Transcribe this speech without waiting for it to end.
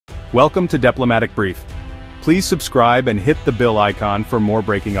Welcome to Diplomatic Brief. Please subscribe and hit the bell icon for more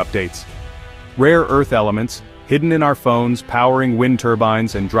breaking updates. Rare earth elements, hidden in our phones, powering wind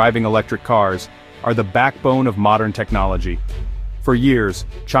turbines and driving electric cars, are the backbone of modern technology. For years,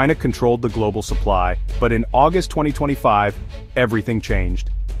 China controlled the global supply, but in August 2025, everything changed.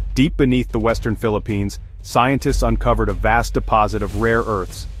 Deep beneath the western Philippines, scientists uncovered a vast deposit of rare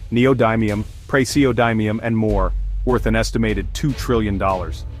earths, neodymium, praseodymium and more, worth an estimated $2 trillion.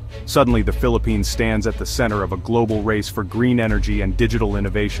 Suddenly the Philippines stands at the center of a global race for green energy and digital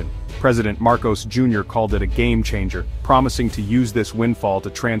innovation. President Marcos Jr. called it a game changer, promising to use this windfall to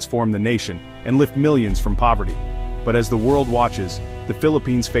transform the nation and lift millions from poverty. But as the world watches, the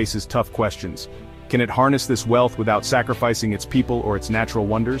Philippines faces tough questions. Can it harness this wealth without sacrificing its people or its natural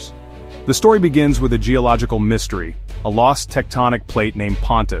wonders? The story begins with a geological mystery, a lost tectonic plate named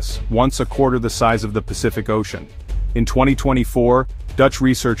Pontus, once a quarter the size of the Pacific Ocean. In 2024, Dutch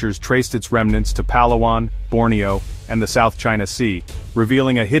researchers traced its remnants to Palawan, Borneo, and the South China Sea,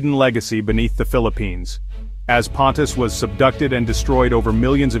 revealing a hidden legacy beneath the Philippines. As Pontus was subducted and destroyed over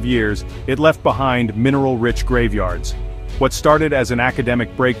millions of years, it left behind mineral-rich graveyards. What started as an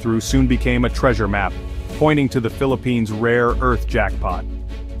academic breakthrough soon became a treasure map, pointing to the Philippines' rare earth jackpot.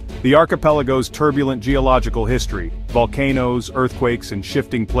 The archipelago's turbulent geological history, volcanoes, earthquakes, and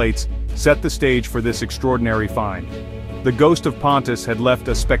shifting plates, set the stage for this extraordinary find. The ghost of Pontus had left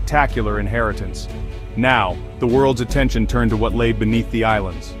a spectacular inheritance. Now, the world's attention turned to what lay beneath the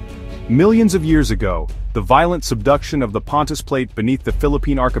islands. Millions of years ago, the violent subduction of the Pontus Plate beneath the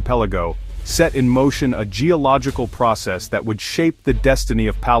Philippine archipelago set in motion a geological process that would shape the destiny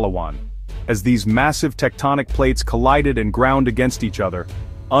of Palawan. As these massive tectonic plates collided and ground against each other,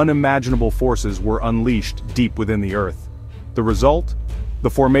 unimaginable forces were unleashed deep within the earth. The result? The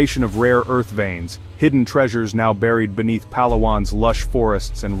formation of rare earth veins, hidden treasures now buried beneath Palawan's lush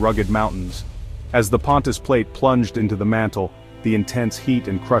forests and rugged mountains. As the Pontus Plate plunged into the mantle, the intense heat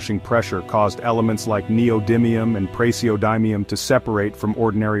and crushing pressure caused elements like neodymium and praseodymium to separate from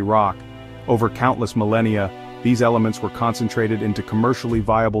ordinary rock. Over countless millennia, these elements were concentrated into commercially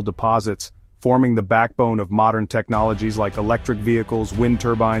viable deposits, forming the backbone of modern technologies like electric vehicles, wind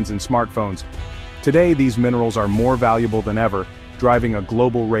turbines, and smartphones. Today, these minerals are more valuable than ever, driving a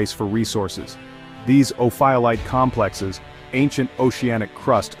global race for resources. These ophiolite complexes, ancient oceanic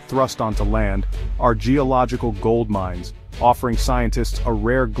crust thrust onto land, are geological gold mines, offering scientists a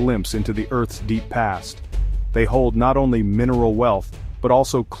rare glimpse into the Earth's deep past. They hold not only mineral wealth, but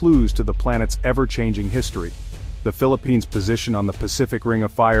also clues to the planet's ever-changing history. The Philippines' position on the Pacific Ring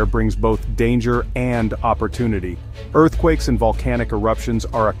of Fire brings both danger and opportunity. Earthquakes and volcanic eruptions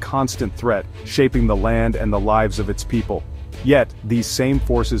are a constant threat, shaping the land and the lives of its people. Yet, these same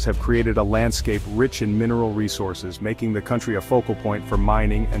forces have created a landscape rich in mineral resources, making the country a focal point for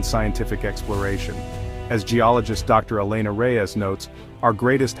mining and scientific exploration. As geologist Dr. Elena Reyes notes, our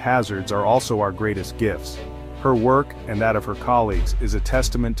greatest hazards are also our greatest gifts. Her work, and that of her colleagues, is a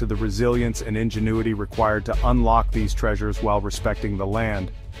testament to the resilience and ingenuity required to unlock these treasures while respecting the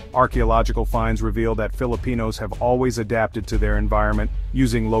land. Archaeological finds reveal that Filipinos have always adapted to their environment,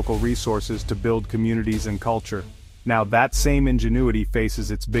 using local resources to build communities and culture. Now that same ingenuity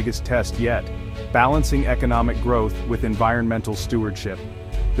faces its biggest test yet, balancing economic growth with environmental stewardship.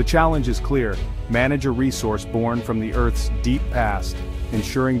 The challenge is clear: manage a resource born from the Earth's deep past,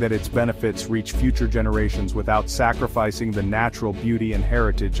 ensuring that its benefits reach future generations without sacrificing the natural beauty and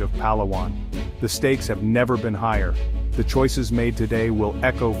heritage of Palawan. The stakes have never been higher. The choices made today will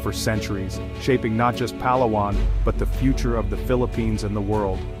echo for centuries, shaping not just Palawan, but the future of the Philippines and the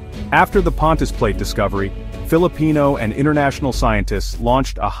world. After the Pontus Plate discovery, Filipino and international scientists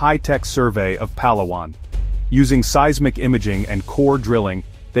launched a high-tech survey of Palawan. Using seismic imaging and core drilling,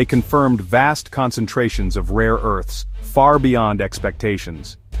 they confirmed vast concentrations of rare earths, far beyond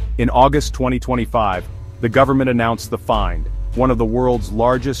expectations. In August 2025, the government announced the find, one of the world's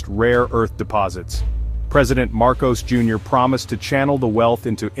largest rare earth deposits. President Marcos Jr. promised to channel the wealth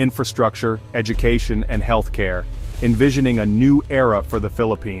into infrastructure, education, and healthcare, envisioning a new era for the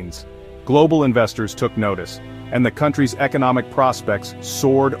Philippines. Global investors took notice, and the country's economic prospects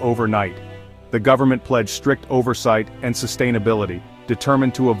soared overnight. The government pledged strict oversight and sustainability,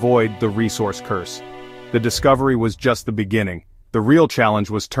 determined to avoid the resource curse. The discovery was just the beginning. The real challenge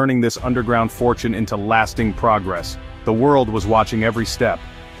was turning this underground fortune into lasting progress. The world was watching every step.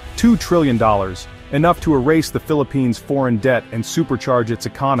 $2 trillion, enough to erase the Philippines' foreign debt and supercharge its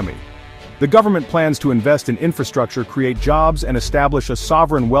economy. The government plans to invest in infrastructure, create jobs, and establish a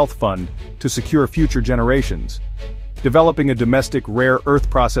sovereign wealth fund to secure future generations. Developing a domestic rare earth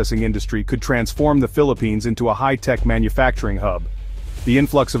processing industry could transform the Philippines into a high-tech manufacturing hub. The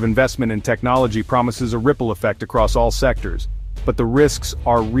influx of investment in technology promises a ripple effect across all sectors, but the risks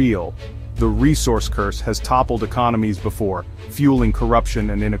are real. The resource curse has toppled economies before, fueling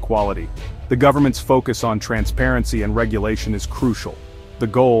corruption and inequality. The government's focus on transparency and regulation is crucial. The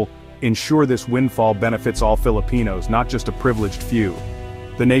goal: ensure this windfall benefits all Filipinos, not just a privileged few.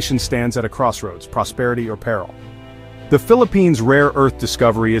 The nation stands at a crossroads: prosperity or peril. The Philippines' rare earth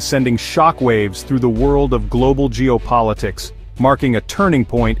discovery is sending shockwaves through the world of global geopolitics, marking a turning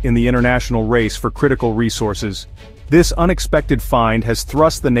point in the international race for critical resources. This unexpected find has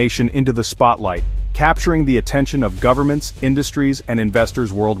thrust the nation into the spotlight, capturing the attention of governments, industries, and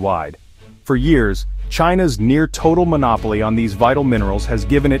investors worldwide. For years, China's near-total monopoly on these vital minerals has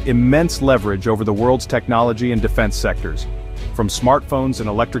given it immense leverage over the world's technology and defense sectors. From smartphones and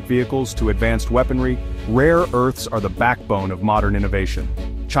electric vehicles to advanced weaponry, rare earths are the backbone of modern innovation.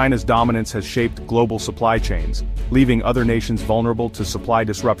 China's dominance has shaped global supply chains, leaving other nations vulnerable to supply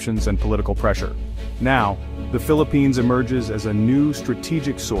disruptions and political pressure. Now, the Philippines emerges as a new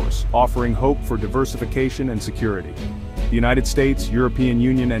strategic source, offering hope for diversification and security. The United States, European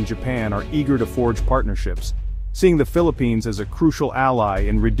Union, and Japan are eager to forge partnerships, seeing the Philippines as a crucial ally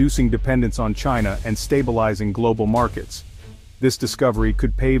in reducing dependence on China and stabilizing global markets. This discovery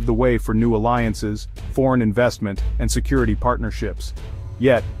could pave the way for new alliances, foreign investment, and security partnerships.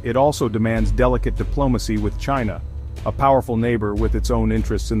 Yet, it also demands delicate diplomacy with China, a powerful neighbor with its own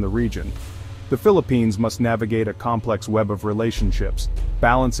interests in the region. The Philippines must navigate a complex web of relationships,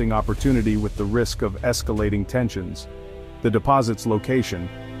 balancing opportunity with the risk of escalating tensions. The deposit's location,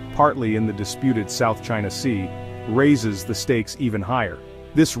 partly in the disputed South China Sea, raises the stakes even higher.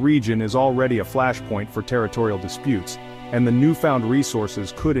 This region is already a flashpoint for territorial disputes, and the newfound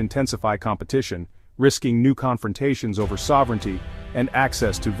resources could intensify competition, risking new confrontations over sovereignty and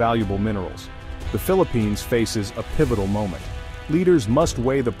access to valuable minerals. The Philippines faces a pivotal moment. Leaders must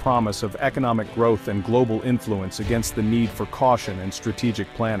weigh the promise of economic growth and global influence against the need for caution and strategic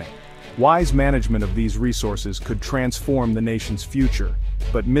planning. Wise management of these resources could transform the nation's future,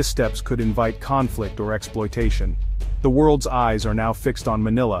 but missteps could invite conflict or exploitation. The world's eyes are now fixed on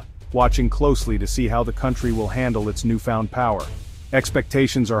Manila, watching closely to see how the country will handle its newfound power.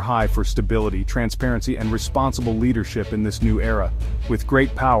 Expectations are high for stability, transparency, and responsible leadership in this new era. With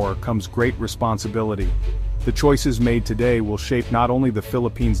great power comes great responsibility. The choices made today will shape not only the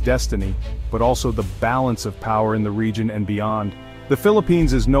Philippines' destiny, but also the balance of power in the region and beyond. The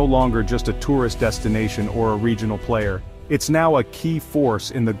Philippines is no longer just a tourist destination or a regional player. It's now a key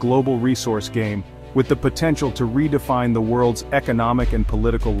force in the global resource game, with the potential to redefine the world's economic and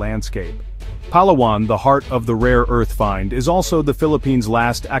political landscape. Palawan, the heart of the rare earth find, is also the Philippines'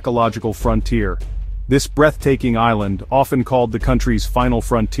 last ecological frontier. This breathtaking island, often called the country's final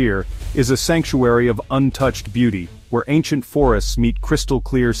frontier, is a sanctuary of untouched beauty, where ancient forests meet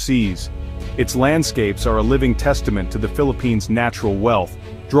crystal-clear seas. Its landscapes are a living testament to the Philippines' natural wealth,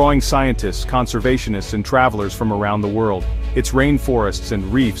 drawing scientists, conservationists, and travelers from around the world. Its rainforests and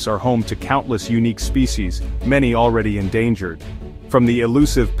reefs are home to countless unique species, many already endangered. From the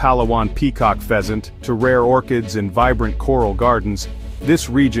elusive Palawan peacock pheasant to rare orchids and vibrant coral gardens, this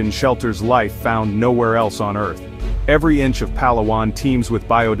region shelters life found nowhere else on Earth. Every inch of Palawan teems with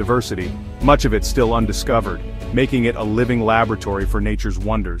biodiversity, much of it still undiscovered, making it a living laboratory for nature's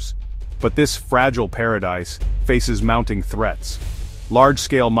wonders. But this fragile paradise faces mounting threats.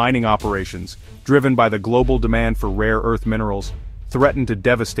 Large-scale mining operations, driven by the global demand for rare earth minerals, threaten to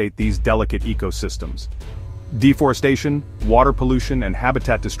devastate these delicate ecosystems. Deforestation, water pollution, and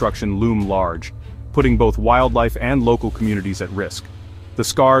habitat destruction loom large, putting both wildlife and local communities at risk. The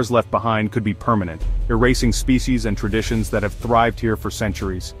scars left behind could be permanent, erasing species and traditions that have thrived here for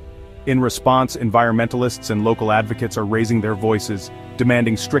centuries. In response, environmentalists and local advocates are raising their voices,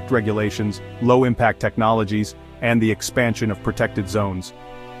 demanding strict regulations, low-impact technologies, and the expansion of protected zones.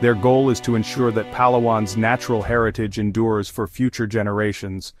 Their goal is to ensure that Palawan's natural heritage endures for future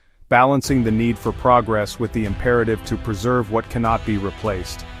generations, balancing the need for progress with the imperative to preserve what cannot be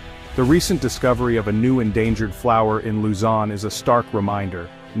replaced. The recent discovery of a new endangered flower in Luzon is a stark reminder: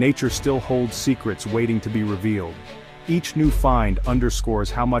 nature still holds secrets waiting to be revealed. Each new find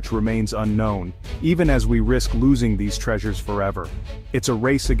underscores how much remains unknown, even as we risk losing these treasures forever. It's a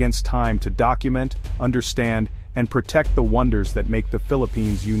race against time to document, understand, and protect the wonders that make the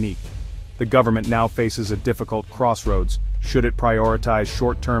Philippines unique. The government now faces a difficult crossroads. Should it prioritize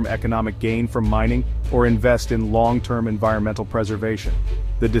short-term economic gain from mining, or invest in long-term environmental preservation?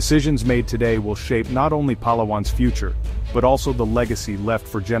 The decisions made today will shape not only Palawan's future, but also the legacy left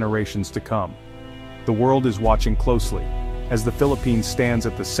for generations to come. The world is watching closely, as the Philippines stands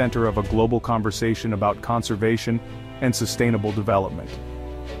at the center of a global conversation about conservation, and sustainable development.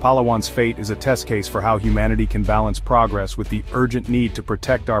 Palawan's fate is a test case for how humanity can balance progress with the urgent need to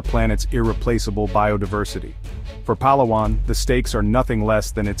protect our planet's irreplaceable biodiversity. For Palawan, the stakes are nothing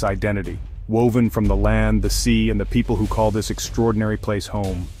less than its identity, woven from the land, the sea, and the people who call this extraordinary place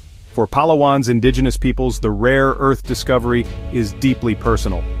home. For Palawan's indigenous peoples, the rare Earth discovery is deeply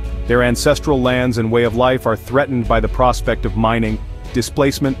personal. Their ancestral lands and way of life are threatened by the prospect of mining.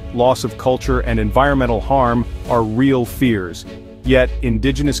 Displacement, loss of culture, and environmental harm are real fears. Yet,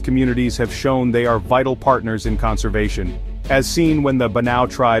 indigenous communities have shown they are vital partners in conservation, as seen when the Banao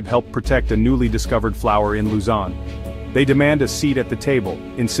tribe helped protect a newly discovered flower in Luzon. They demand a seat at the table,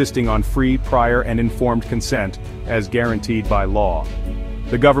 insisting on free, prior, and informed consent, as guaranteed by law.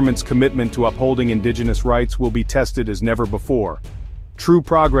 The government's commitment to upholding indigenous rights will be tested as never before. True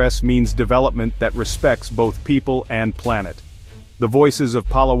progress means development that respects both people and planet. The voices of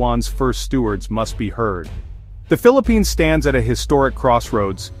Palawan's first stewards must be heard. The Philippines stands at a historic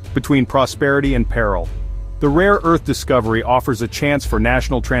crossroads, between prosperity and peril. The rare earth discovery offers a chance for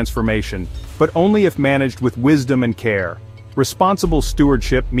national transformation, but only if managed with wisdom and care. Responsible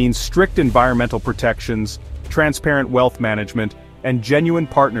stewardship means strict environmental protections, transparent wealth management, and genuine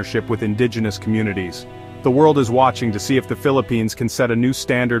partnership with indigenous communities. The world is watching to see if the Philippines can set a new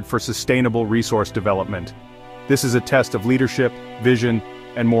standard for sustainable resource development. This is a test of leadership, vision,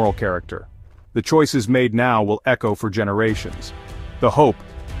 and moral character. The choices made now will echo for generations. The hope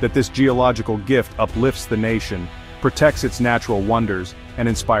that this geological gift uplifts the nation, protects its natural wonders, and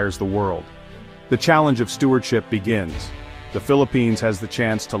inspires the world. The challenge of stewardship begins. The Philippines has the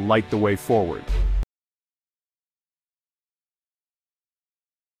chance to light the way forward.